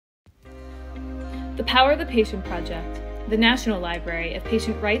The Power of the Patient Project, the National Library of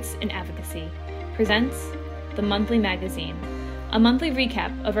Patient Rights and Advocacy, presents The Monthly Magazine, a monthly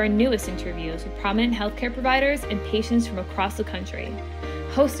recap of our newest interviews with prominent healthcare providers and patients from across the country,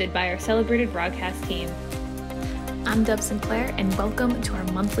 hosted by our celebrated broadcast team. I'm Deb Sinclair, and welcome to our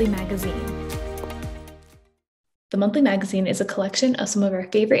monthly magazine. The Monthly Magazine is a collection of some of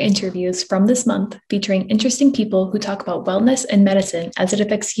our favorite interviews from this month, featuring interesting people who talk about wellness and medicine as it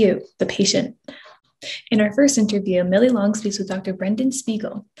affects you, the patient. In our first interview, Millie Long speaks with Dr. Brendan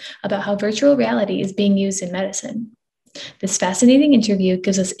Spiegel about how virtual reality is being used in medicine. This fascinating interview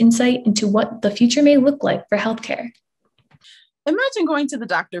gives us insight into what the future may look like for healthcare. Imagine going to the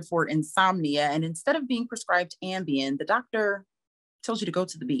doctor for insomnia, and instead of being prescribed Ambien, the doctor tells you to go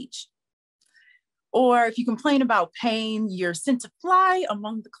to the beach. Or if you complain about pain, you're sent to fly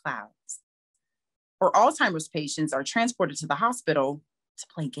among the clouds. Or Alzheimer's patients are transported to the hospital to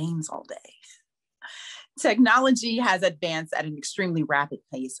play games all day. Technology has advanced at an extremely rapid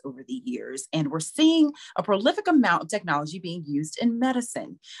pace over the years, and we're seeing a prolific amount of technology being used in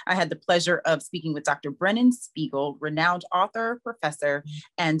medicine. I had the pleasure of speaking with Dr. Brendan Spiegel, renowned author, professor,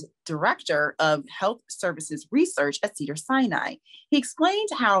 and director of health services research at Cedars-Sinai. He explained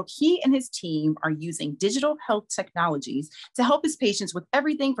how he and his team are using digital health technologies to help his patients with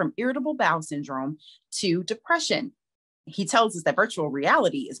everything from irritable bowel syndrome to depression. He tells us that virtual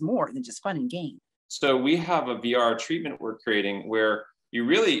reality is more than just fun and games. So we have a VR treatment we're creating where you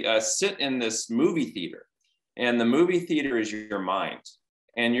really sit in this movie theater, and the movie theater is your mind,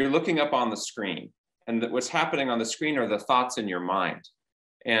 and you're looking up on the screen, and what's happening on the screen are the thoughts in your mind.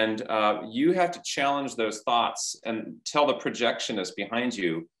 And you have to challenge those thoughts and tell the projectionist behind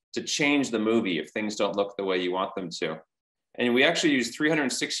you to change the movie if things don't look the way you want them to. And we actually use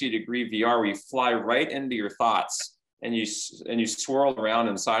 360-degree VR where you fly right into your thoughts and you swirl around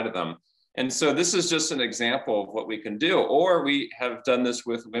inside of them. And so this is just an example of what we can do. Or we have done this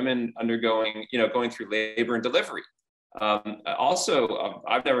with women undergoing, going through labor and delivery.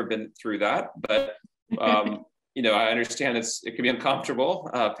 I've never been through that, but, I understand it can be uncomfortable,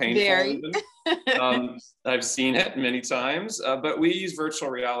 painful. Very. I've seen it many times, but we use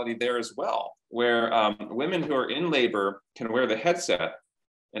virtual reality there as well, where women who are in labor can wear the headset.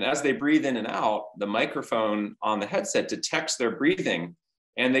 And as they breathe in and out, the microphone on the headset detects their breathing,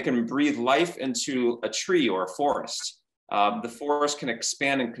 and they can breathe life into a tree or a forest. The forest can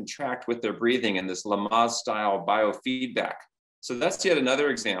expand and contract with their breathing in this Lamaze style biofeedback. So that's yet another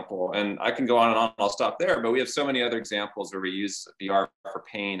example. And I can go on and on, I'll stop there, but we have so many other examples where we use VR for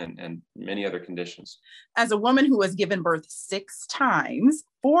pain and many other conditions. As a woman who has given birth 6 times,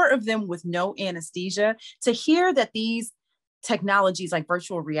 4 of them with no anesthesia, to hear that these technologies like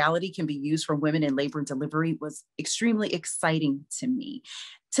virtual reality can be used for women in labor and delivery was extremely exciting to me.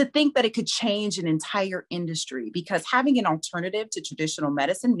 To think that it could change an entire industry, because having an alternative to traditional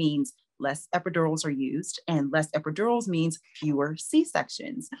medicine means less epidurals are used, and less epidurals means fewer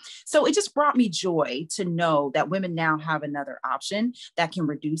C-sections. So it just brought me joy to know that women now have another option that can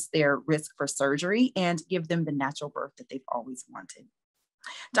reduce their risk for surgery and give them the natural birth that they've always wanted.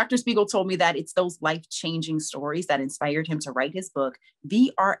 Dr. Spiegel told me that it's those life-changing stories that inspired him to write his book,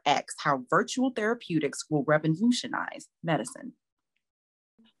 VRX, How Virtual Therapeutics Will Revolutionize Medicine.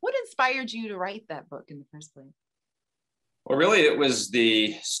 What inspired you to write that book in the first place? Well, really, it was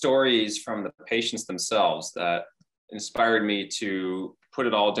the stories from the patients themselves that inspired me to put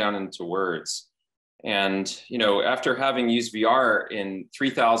it all down into words. And, after having used VR in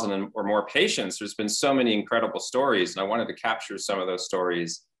 3,000 or more patients, there's been so many incredible stories. And I wanted to capture some of those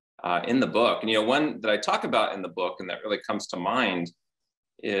stories in the book. And, one that I talk about in the book and that really comes to mind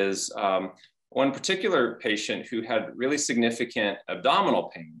is one particular patient who had really significant abdominal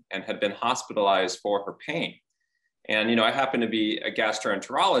pain and had been hospitalized for her pain. And, I happen to be a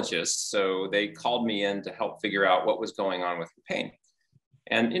gastroenterologist, so they called me in to help figure out what was going on with her pain.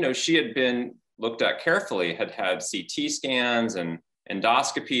 And, she had been looked at carefully, had CT scans and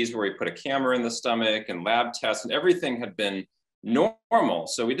endoscopies where we put a camera in the stomach and lab tests, and everything had been normal.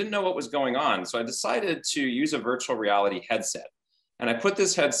 So we didn't know what was going on. So I decided to use a virtual reality headset. And I put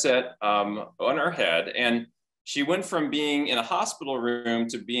this headset on her head, and she went from being in a hospital room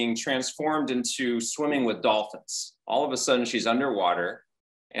to being transformed into swimming with dolphins. All of a sudden she's underwater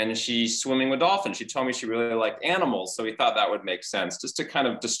and she's swimming with dolphins. She told me she really liked animals. So we thought that would make sense just to kind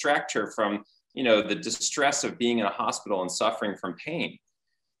of distract her from the distress of being in a hospital and suffering from pain.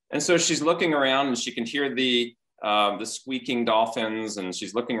 And so she's looking around and she can hear the squeaking dolphins, and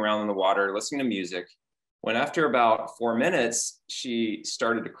she's looking around in the water, listening to music. When after about 4 minutes, she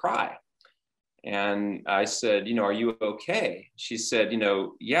started to cry. And I said, are you okay? She said,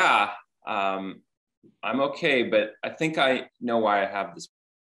 yeah, I'm okay, but I think I know why I have this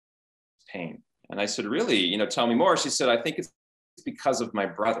pain. And I said, really, tell me more. She said, I think it's because of my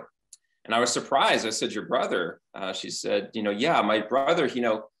brother. And I was surprised. I said, your brother? She said, yeah, my brother,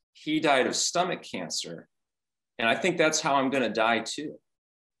 he died of stomach cancer. And I think that's how I'm going to die too.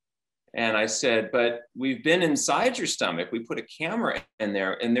 And I said, but we've been inside your stomach. We put a camera in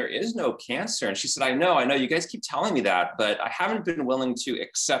there and there is no cancer. And she said, I know, you guys keep telling me that, but I haven't been willing to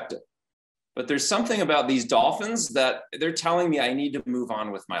accept it. But there's something about these dolphins that they're telling me I need to move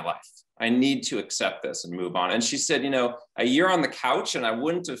on with my life. I need to accept this and move on. And she said, a year on the couch and I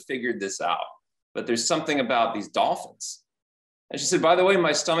wouldn't have figured this out, but there's something about these dolphins. And she said, by the way,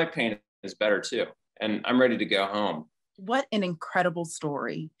 my stomach pain is better too. And I'm ready to go home. What an incredible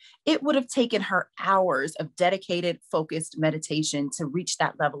story. It would have taken her hours of dedicated, focused meditation to reach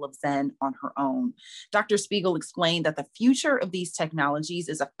that level of Zen on her own. Dr. Spiegel explained that the future of these technologies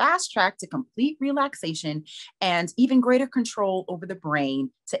is a fast track to complete relaxation and even greater control over the brain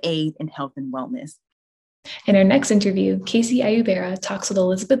to aid in health and wellness. In our next interview, Casey Ayubera talks with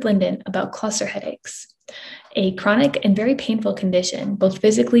Elizabeth Linden about cluster headaches, a chronic and very painful condition, both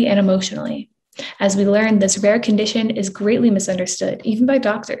physically and emotionally. As we learn, this rare condition is greatly misunderstood, even by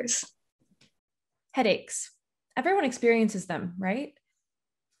doctors. Headaches. Everyone experiences them, right?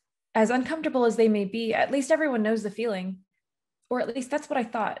 As uncomfortable as they may be, at least everyone knows the feeling. Or at least that's what I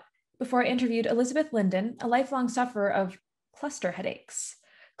thought before I interviewed Elizabeth Linden, a lifelong sufferer of cluster headaches.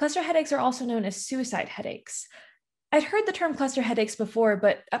 Cluster headaches are also known as suicide headaches. I'd heard the term cluster headaches before,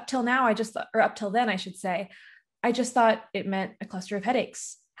 but up till then, I just thought it meant a cluster of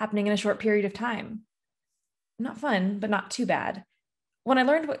headaches happening in a short period of time. Not fun, but not too bad. When I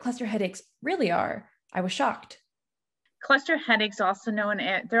learned what cluster headaches really are, I was shocked. Cluster headaches, they're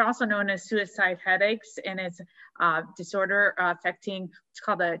also known as suicide headaches, and it's a disorder affecting what's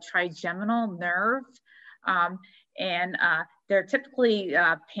called the trigeminal nerve. They're typically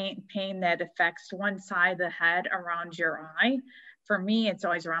pain that affects one side of the head around your eye. For me, it's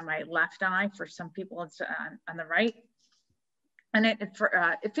always around my left eye. For some people, it's on the right. And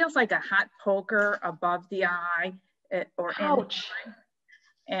it feels like a hot poker above the eye or Ouch.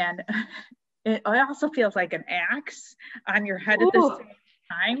 in the eye. And it also feels like an axe on your head at the same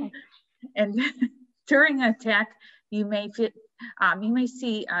time. And during an attack, you may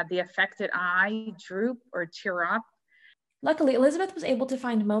see the affected eye droop or tear up. Luckily, Elizabeth was able to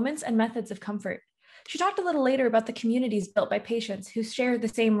find moments and methods of comfort. She talked a little later about the communities built by patients who share the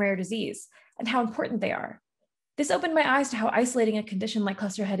same rare disease and how important they are. This opened my eyes to how isolating a condition like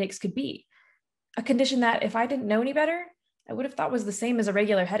cluster headaches could be. A condition that, if I didn't know any better, I would have thought was the same as a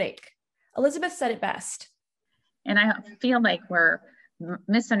regular headache. Elizabeth said it best. And I feel like we're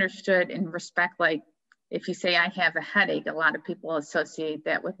misunderstood in respect, like if you say I have a headache, a lot of people associate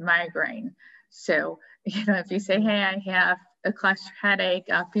that with migraine. So, if you say, hey, I have a cluster headache,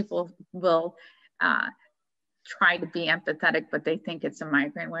 people will try to be empathetic, but they think it's a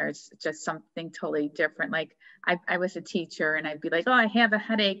migraine, where it's just something totally different. Like I was a teacher and I'd be like, oh, I have a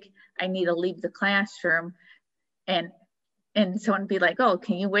headache. I need to leave the classroom. And someone would be like, oh,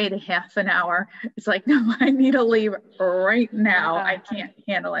 can you wait a half an hour? It's like, no, I need to leave right now. I can't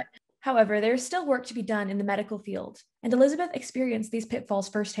handle it. However, there's still work to be done in the medical field, and Elizabeth experienced these pitfalls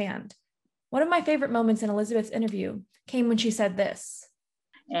firsthand. One of my favorite moments in Elizabeth's interview came when she said this.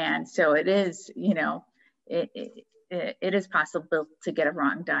 And so it is, it is possible to get a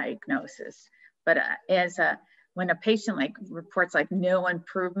wrong diagnosis. But when a patient reports no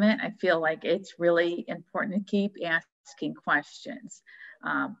improvement, I feel like it's really important to keep asking questions.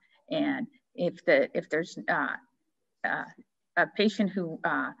 And if there's a patient who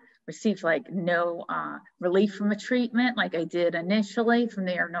receives no relief from a treatment, like I did initially from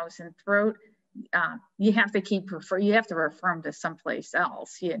the ear, nose, and throat, you have to refer them to someplace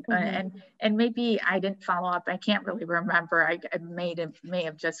else. And maybe I didn't follow up. I can't really remember. I may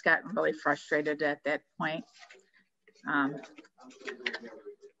have just gotten really frustrated at that point. I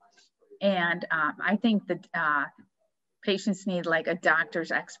think that patients need a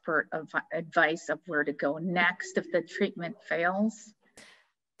doctor's expert advice of where to go next if the treatment fails.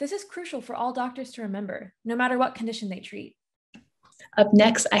 This is crucial for all doctors to remember, no matter what condition they treat. Up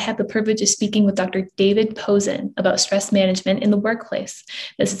next, I had the privilege of speaking with Dr. David Pozen about stress management in the workplace.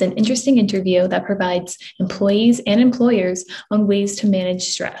 This is an interesting interview that provides employees and employers on ways to manage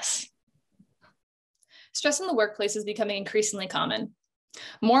stress. Stress in the workplace is becoming increasingly common.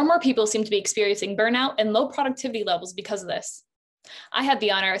 More and more people seem to be experiencing burnout and low productivity levels because of this. I had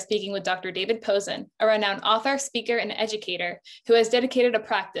the honor of speaking with Dr. David Pozen, a renowned author, speaker, and educator who has dedicated a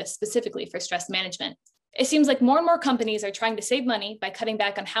practice specifically for stress management. It seems like more and more companies are trying to save money by cutting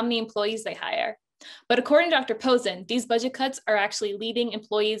back on how many employees they hire. But according to Dr. Posen, these budget cuts are actually leading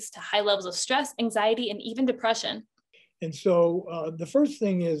employees to high levels of stress, anxiety, and even depression. And so the first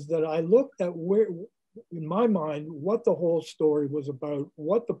thing is that I looked at where, in my mind, what the whole story was about,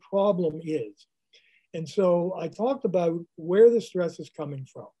 what the problem is. And so I talked about where the stress is coming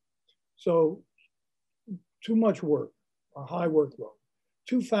from. So too much work, a high workload,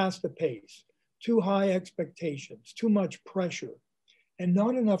 too fast a pace, too high expectations, too much pressure, and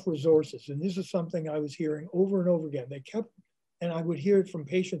not enough resources. And this is something I was hearing over and over again. They kept, and I would hear it from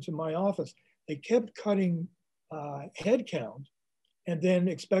patients in my office, they kept cutting headcount and then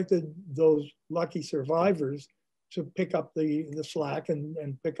expected those lucky survivors to pick up the slack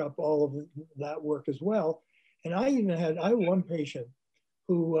and pick up all of that work as well. And I had one patient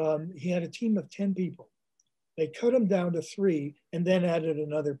who, he had a team of 10 people. They cut him down to 3 and then added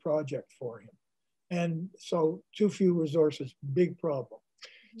another project for him. And so too few resources, big problem.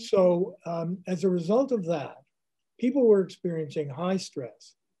 So as a result of that, people were experiencing high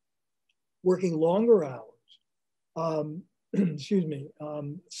stress, working longer hours,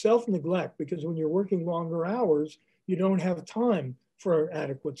 self-neglect, because when you're working longer hours, you don't have time for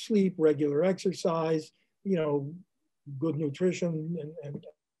adequate sleep, regular exercise, good nutrition,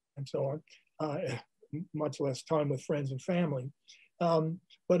 and so on, much less time with friends and family.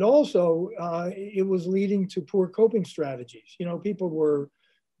 But also, it was leading to poor coping strategies. People were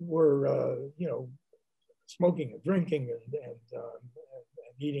smoking and drinking and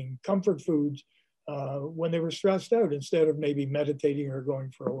eating comfort foods when they were stressed out instead of maybe meditating or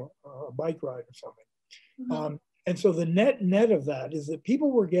going for a bike ride or something. Mm-hmm. And so the net of that is that people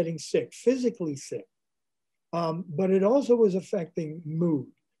were getting sick, physically sick, but it also was affecting mood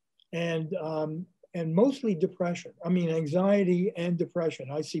and mostly depression. I mean, anxiety and depression.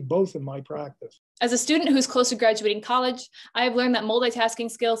 I see both in my practice. As a student who's close to graduating college, I have learned that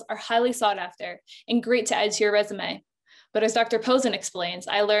multitasking skills are highly sought after and great to add to your resume. But as Dr. Posen explains,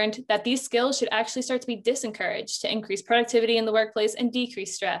 I learned that these skills should actually start to be disencouraged to increase productivity in the workplace and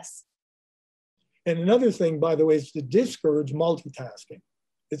decrease stress. And another thing, by the way, is to discourage multitasking.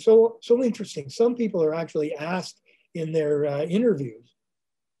 It's so interesting. Some people are actually asked in their interviews,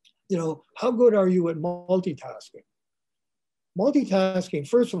 how good are you at multitasking? Multitasking,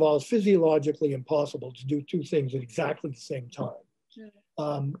 first of all, is physiologically impossible to do 2 things at exactly the same time.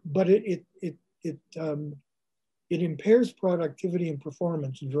 But it impairs productivity and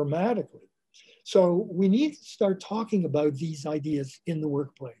performance dramatically. So we need to start talking about these ideas in the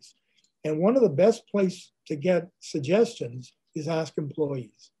workplace. And one of the best places to get suggestions is ask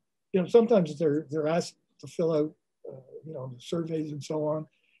employees. Sometimes they're asked to fill out, surveys and so on,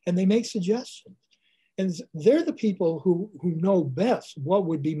 and they make suggestions. And they're the people who know best what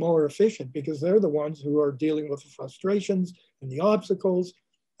would be more efficient, because they're the ones who are dealing with the frustrations and the obstacles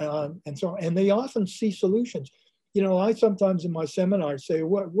and so on. And they often see solutions. I sometimes in my seminars say,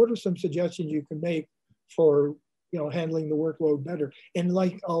 what are some suggestions you can make for, handling the workload better? And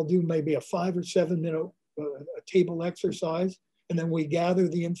I'll do maybe a 5 or 7 minute a table exercise. And then we gather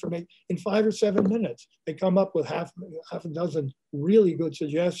the information in 5 or 7 minutes. They come up with half a dozen really good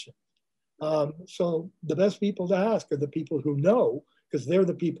suggestions. So the best people to ask are the people who know, because they're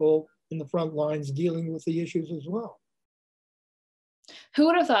the people in the front lines dealing with the issues as well. Who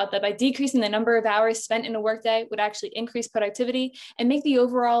would have thought that by decreasing the number of hours spent in a workday would actually increase productivity and make the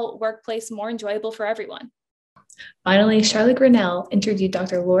overall workplace more enjoyable for everyone? Finally, Charlotte Grinnell interviewed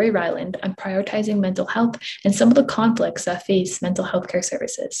Dr. Lori Ryland on prioritizing mental health and some of the conflicts that face mental health care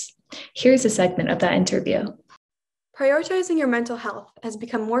services. Here's a segment of that interview. Prioritizing your mental health has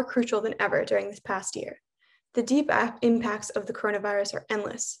become more crucial than ever during this past year. The deep impacts of the coronavirus are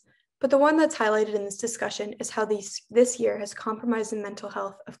endless, but the one that's highlighted in this discussion is how this year has compromised the mental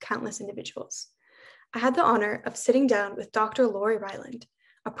health of countless individuals. I had the honor of sitting down with Dr. Lori Ryland,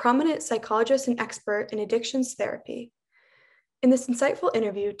 a prominent psychologist and expert in addictions therapy. In this insightful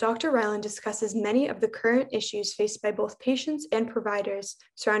interview, Dr. Ryland discusses many of the current issues faced by both patients and providers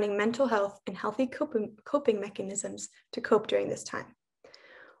surrounding mental health and healthy coping mechanisms to cope during this time.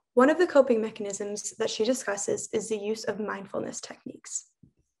 One of the coping mechanisms that she discusses is the use of mindfulness techniques.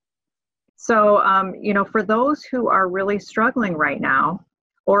 So, for those who are really struggling right now,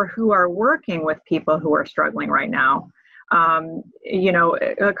 or who are working with people who are struggling right now,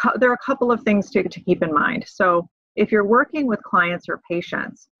 there are a couple of things to keep in mind. So if you're working with clients or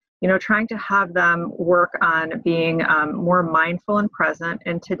patients, trying to have them work on being more mindful and present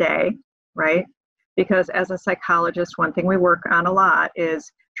in today, right? Because as a psychologist, one thing we work on a lot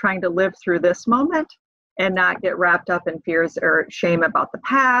is trying to live through this moment and not get wrapped up in fears or shame about the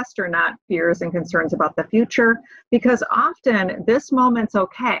past, or not fears and concerns about the future, because often this moment's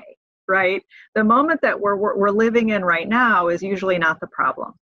okay right? The moment that we're living in right now is usually not the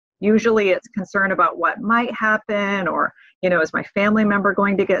problem. Usually it's concern about what might happen, or, is my family member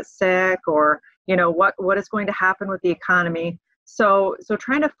going to get sick, or, what is going to happen with the economy. So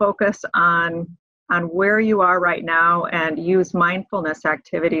trying to focus on where you are right now and use mindfulness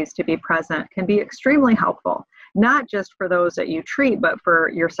activities to be present can be extremely helpful, not just for those that you treat, but for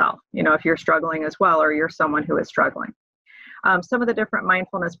yourself, if you're struggling as well, or you're someone who is struggling. Some of the different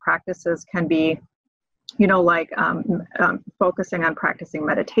mindfulness practices can be, focusing on practicing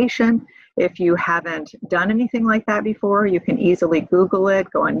meditation. If you haven't done anything like that before, you can easily Google it,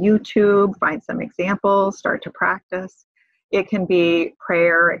 go on YouTube, find some examples, start to practice. It can be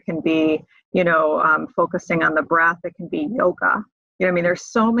prayer. It can be, focusing on the breath. It can be yoga. There's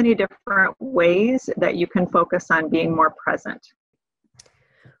so many different ways that you can focus on being more present.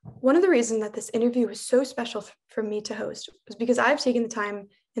 One of the reasons that this interview was so special for me to host was because I've taken the time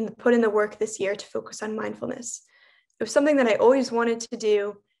and put in the work this year to focus on mindfulness. It was something that I always wanted to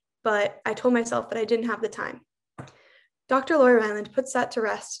do, but I told myself that I didn't have the time. Dr. Lori Ryland puts that to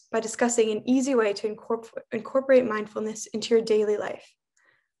rest by discussing an easy way to incorporate mindfulness into your daily life.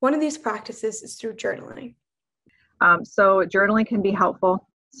 One of these practices is through journaling. So journaling can be helpful.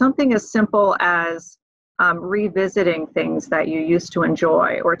 Something as simple as revisiting things that you used to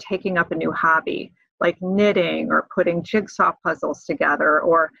enjoy, or taking up a new hobby, like knitting or putting jigsaw puzzles together,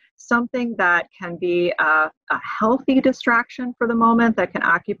 or something that can be a healthy distraction for the moment that can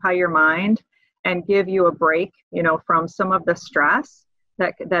occupy your mind and give you a break, from some of the stress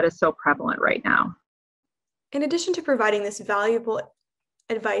that is so prevalent right now. In addition to providing this valuable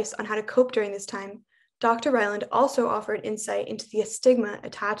advice on how to cope during this time, Dr. Ryland also offered insight into the stigma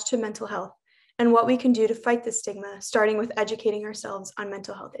attached to mental health and what we can do to fight the stigma, starting with educating ourselves on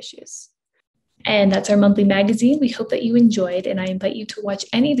mental health issues. And that's our monthly magazine. We hope that you enjoyed, and I invite you to watch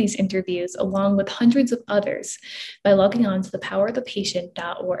any of these interviews along with hundreds of others by logging on to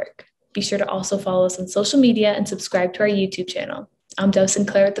thepowerofthepatient.org. Be sure to also follow us on social media and subscribe to our YouTube channel. I'm Dove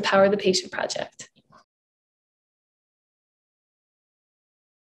Sinclair at the Power of the Patient Project.